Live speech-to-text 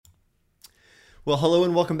Well, hello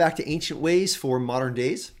and welcome back to Ancient Ways for Modern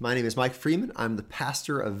Days. My name is Mike Freeman. I'm the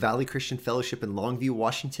pastor of Valley Christian Fellowship in Longview,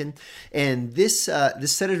 Washington. And this set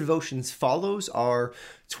of devotions follows our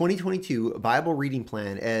 2022 Bible reading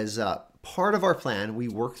plan. As part of our plan, we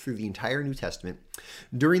work through the entire New Testament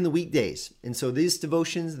during the weekdays. And so these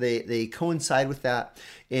devotions, they coincide with that.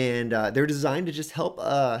 And they're designed to just help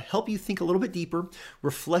you think a little bit deeper,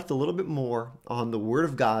 reflect a little bit more on the Word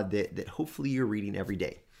of God that hopefully you're reading every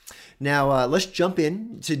day. Now, let's jump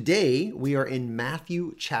in. Today, we are in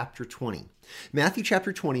Matthew chapter 20. Matthew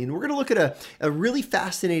chapter 20, and we're going to look at a really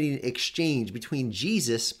fascinating exchange between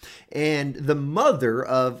Jesus and the mother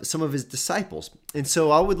of some of his disciples. And so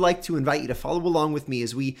I would like to invite you to follow along with me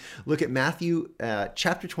as we look at Matthew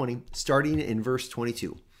chapter 20, starting in verse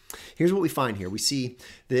 22. Here's what we find here. We see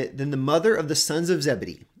that then the mother of the sons of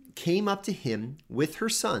Zebedee came up to him with her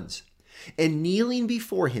sons, and kneeling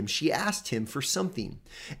before him, she asked him for something.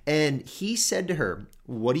 And he said to her,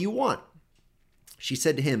 "What do you want?" She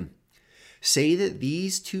said to him, "Say that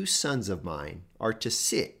these two sons of mine are to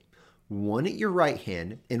sit, one at your right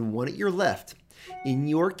hand and one at your left, in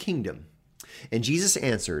your kingdom." And Jesus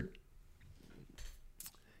answered,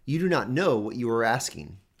 "You do not know what you are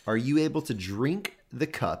asking. Are you able to drink the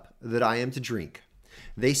cup that I am to drink?"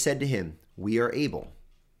 They said to him, "We are able."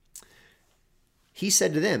 He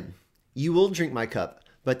said to them, "You will drink my cup,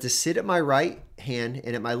 but to sit at my right hand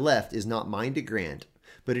and at my left is not mine to grant,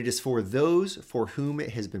 but it is for those for whom it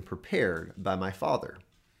has been prepared by my Father."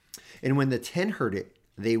 And when the 10 heard it,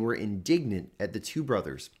 they were indignant at the two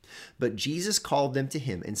brothers. But Jesus called them to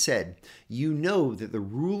him and said, "You know that the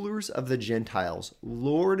rulers of the Gentiles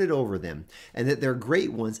lord it over them, and that their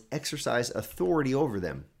great ones exercise authority over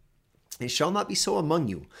them. It shall not be so among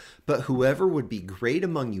you, but whoever would be great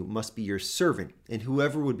among you must be your servant, and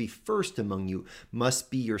whoever would be first among you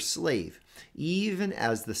must be your slave, even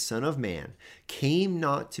as the Son of Man came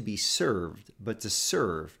not to be served, but to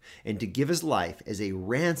serve, and to give his life as a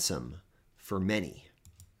ransom for many."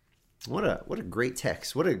 What a great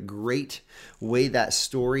text. What a great way that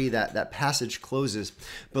story, that passage closes.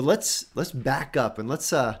 But let's back up and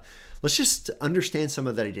let's just understand some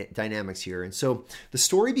of the dynamics here. And so the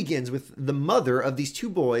story begins with the mother of these two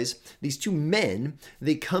boys, these two men.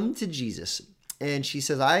 They come to Jesus and she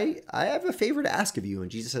says, I have a favor to ask of you. And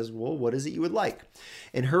Jesus says, "Well, what is it you would like?"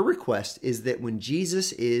 And her request is that when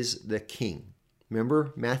Jesus is the king,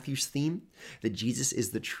 remember Matthew's theme, that Jesus is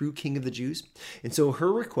the true king of the Jews? And so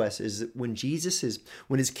her request is that when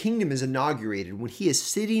his kingdom is inaugurated, when he is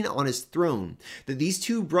sitting on his throne, that these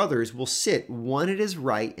two brothers will sit, one at his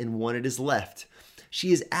right and one at his left.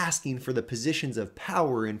 She is asking for the positions of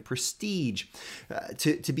power and prestige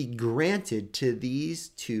to be granted to these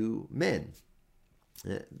two men.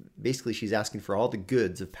 Basically, she's asking for all the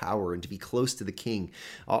goods of power and to be close to the king,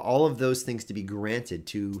 all of those things to be granted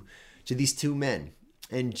to these two men.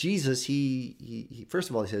 And Jesus, he first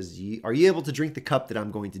of all, he says, "Are you able to drink the cup that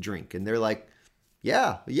I'm going to drink?" And they're like,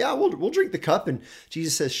 yeah, we'll drink the cup. And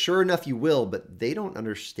Jesus says, "Sure enough, you will," but they don't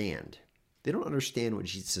understand. They don't understand what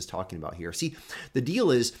Jesus is talking about here. See, the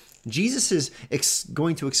deal is Jesus is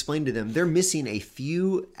going to explain to them they're missing a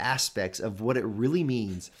few aspects of what it really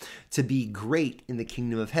means to be great in the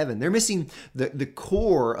kingdom of heaven. They're missing the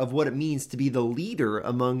core of what it means to be the leader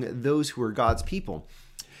among those who are God's people.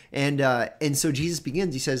 And so Jesus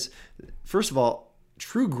begins, he says, first of all,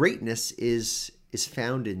 true greatness is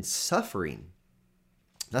found in suffering.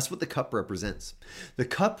 That's what the cup represents. The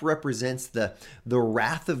cup represents the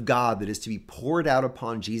wrath of God that is to be poured out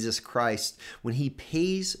upon Jesus Christ when he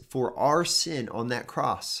pays for our sin on that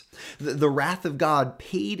cross. The wrath of God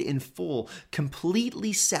paid in full,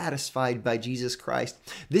 completely satisfied by Jesus Christ.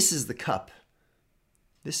 This is the cup.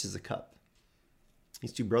 This is the cup.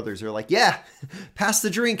 These two brothers are like, "Yeah, pass the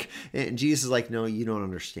drink." And Jesus is like, "No, you don't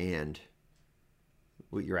understand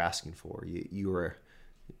what you're asking for.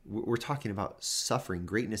 We're talking about suffering.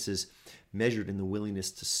 Greatness is measured in the willingness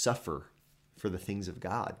to suffer for the things of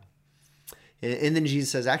God." And then Jesus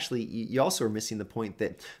says, actually, you also are missing the point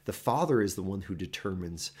that the Father is the one who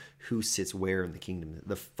determines who sits where in the kingdom.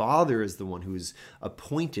 The Father is the one who's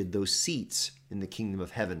appointed those seats in the kingdom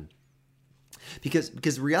of heaven. Because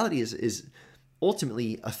the reality is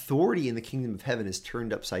ultimately, authority in the kingdom of heaven is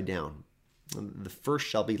turned upside down. The first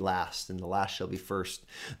shall be last, and the last shall be first.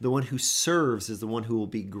 The one who serves is the one who will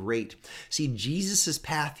be great. See, Jesus'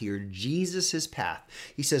 path here, Jesus' path.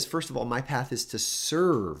 He says, first of all, my path is to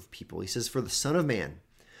serve people. He says, "For the Son of Man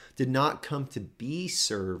did not come to be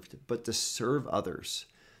served, but to serve others."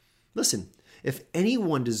 Listen, if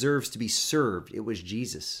anyone deserves to be served, it was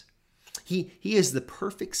Jesus. He is the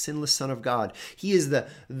perfect sinless Son of God. He is the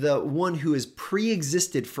one who is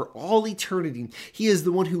pre-existed for all eternity. He is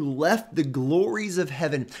the one who left the glories of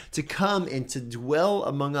heaven to come and to dwell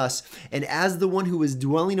among us. And as the one who is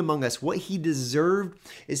dwelling among us, what he deserved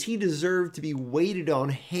is he deserved to be waited on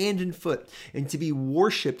hand and foot and to be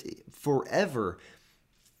worshiped forever.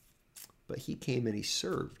 But he came and he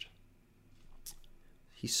served.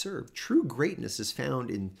 He served. True greatness is found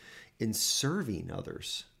in serving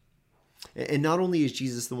others. And not only is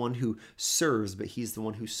Jesus the one who serves, but he's the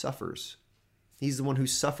one who suffers. He's the one who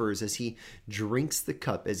suffers as he drinks the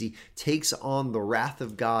cup, as he takes on the wrath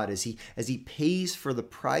of God, as he pays for the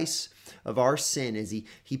price of our sin, as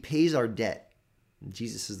he pays our debt. And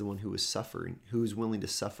Jesus is the one who is suffering, who is willing to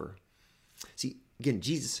suffer. See, again,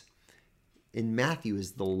 Jesus in Matthew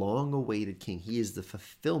is the long-awaited king. He is the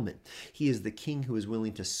fulfillment. He is the king who is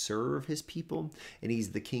willing to serve his people, and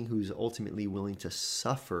he's the king who's ultimately willing to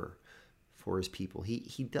suffer for his people.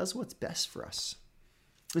 He does what's best for us.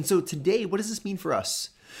 And so today, what does this mean for us?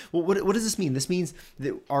 Well, what does this mean? This means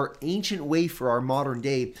that our ancient way for our modern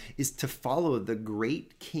day is to follow the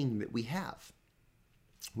great king that we have.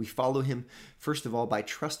 We follow him, first of all, by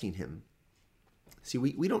trusting him. See,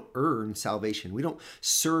 we don't earn salvation. We don't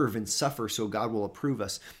serve and suffer so God will approve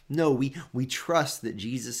us. No, we trust that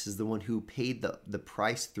Jesus is the one who paid the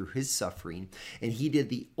price through his suffering, and he did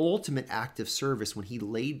the ultimate act of service when he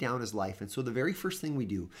laid down his life. And so the very first thing we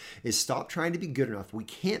do is stop trying to be good enough. We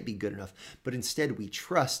can't be good enough, but instead we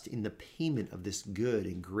trust in the payment of this good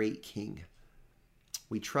and great king.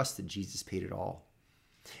 We trust that Jesus paid it all.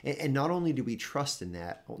 And not only do we trust in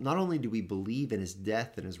that, not only do we believe in his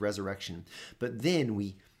death and his resurrection, but then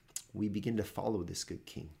we begin to follow this good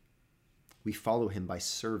king. We follow him by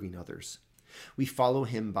serving others. We follow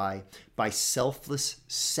him by selfless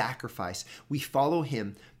sacrifice. We follow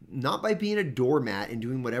him not by being a doormat and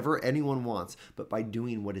doing whatever anyone wants, but by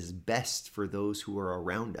doing what is best for those who are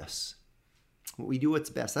around us. We do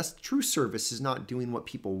what's best. That's true service, is not doing what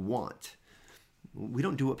people want. We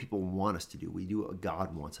don't do what people want us to do. We do what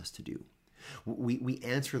God wants us to do. We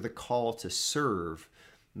answer the call to serve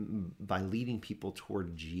by leading people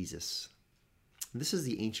toward Jesus. This is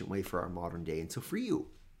the ancient way for our modern day. And so for you,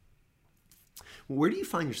 where do you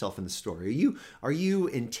find yourself in the story? Are you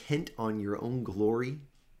intent on your own glory?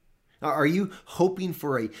 Are you hoping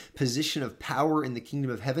for a position of power in the kingdom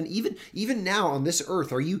of heaven? Even now on this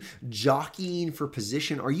earth, are you jockeying for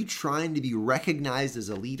position? Are you trying to be recognized as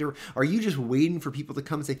a leader? Are you just waiting for people to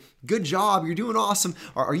come and say, good job, you're doing awesome?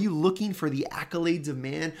 Are you looking for the accolades of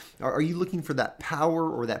man? Are you looking for that power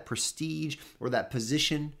or that prestige or that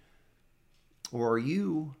position? Or are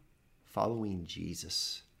you following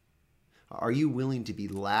Jesus? Are you willing to be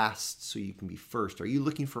last so you can be first? Are you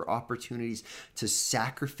looking for opportunities to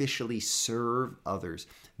sacrificially serve others?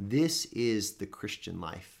 This is the Christian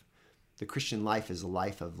life. The Christian life is a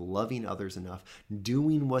life of loving others enough,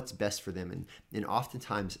 doing what's best for them, and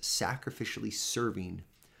oftentimes sacrificially serving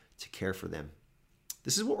to care for them.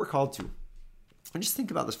 This is what we're called to. And just think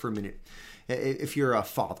about this for a minute. If you're a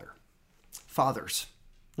father, fathers,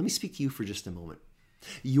 let me speak to you for just a moment.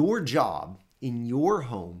 Your job in your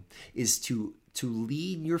home is to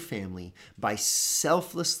lead your family by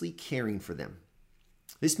selflessly caring for them.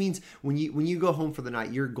 This means when you go home for the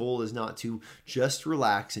night, your goal is not to just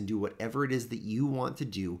relax and do whatever it is that you want to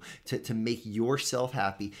do to make yourself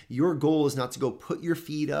happy. Your goal is not to go put your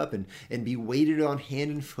feet up and be waited on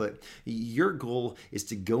hand and foot. Your goal is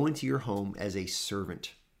to go into your home as a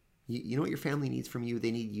servant. You know what your family needs from you?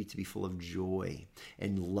 They need you to be full of joy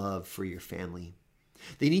and love for your family.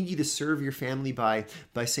 They need you to serve your family by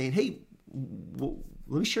saying, hey,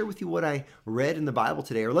 let me share with you what I read in the Bible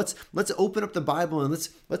today. Or let's open up the Bible and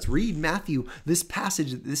let's read Matthew, this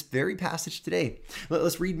very passage today.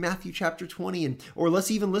 Let's read Matthew chapter 20, or let's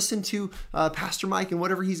even listen to Pastor Mike and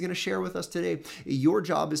whatever he's going to share with us today. Your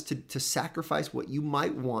job is to sacrifice what you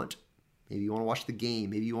might want. Maybe you want to watch the game.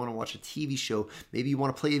 Maybe you want to watch a TV show. Maybe you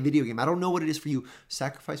want to play a video game. I don't know what it is for you.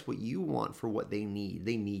 Sacrifice what you want for what they need.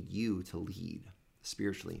 They need you to lead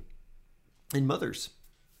spiritually. And mothers,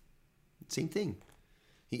 same thing.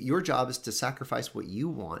 Your job is to sacrifice what you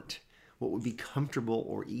want, what would be comfortable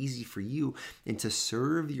or easy for you, and to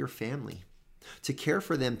serve your family, to care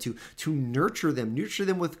for them, to nurture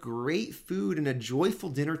them with great food and a joyful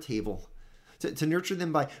dinner table, to nurture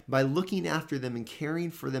them by looking after them and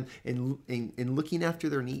caring for them and looking after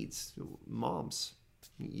their needs. Moms,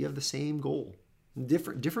 you have the same goal.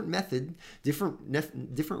 Different method, different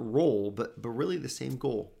role, but really the same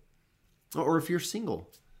goal. Or if you're single,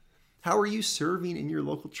 how are you serving in your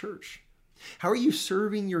local church? How are you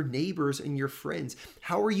serving your neighbors and your friends?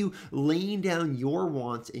 How are you laying down your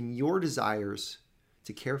wants and your desires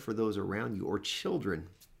to care for those around you or children?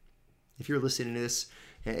 If you're listening to this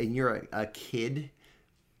and you're a kid,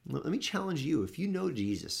 let me challenge you. If you know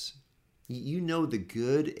Jesus, you know the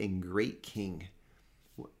good and great King,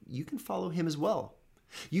 you can follow him as well.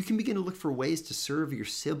 You can begin to look for ways to serve your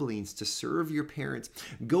siblings, to serve your parents.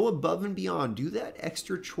 Go above and beyond. Do that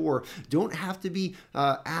extra chore. Don't have to be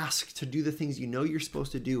asked to do the things you know you're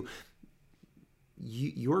supposed to do.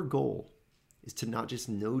 Your goal is to not just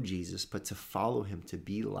know Jesus, but to follow him, to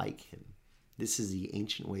be like him. This is the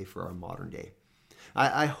ancient way for our modern day.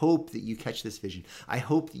 I hope that you catch this vision. I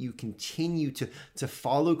hope that you continue to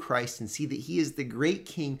follow Christ and see that he is the great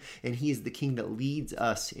King, and he is the King that leads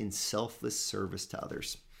us in selfless service to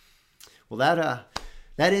others. Well, that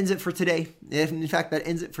ends it for today. In fact, that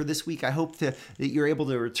ends it for this week. I hope that you're able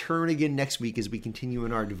to return again next week as we continue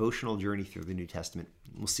in our devotional journey through the New Testament.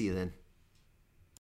 We'll see you then.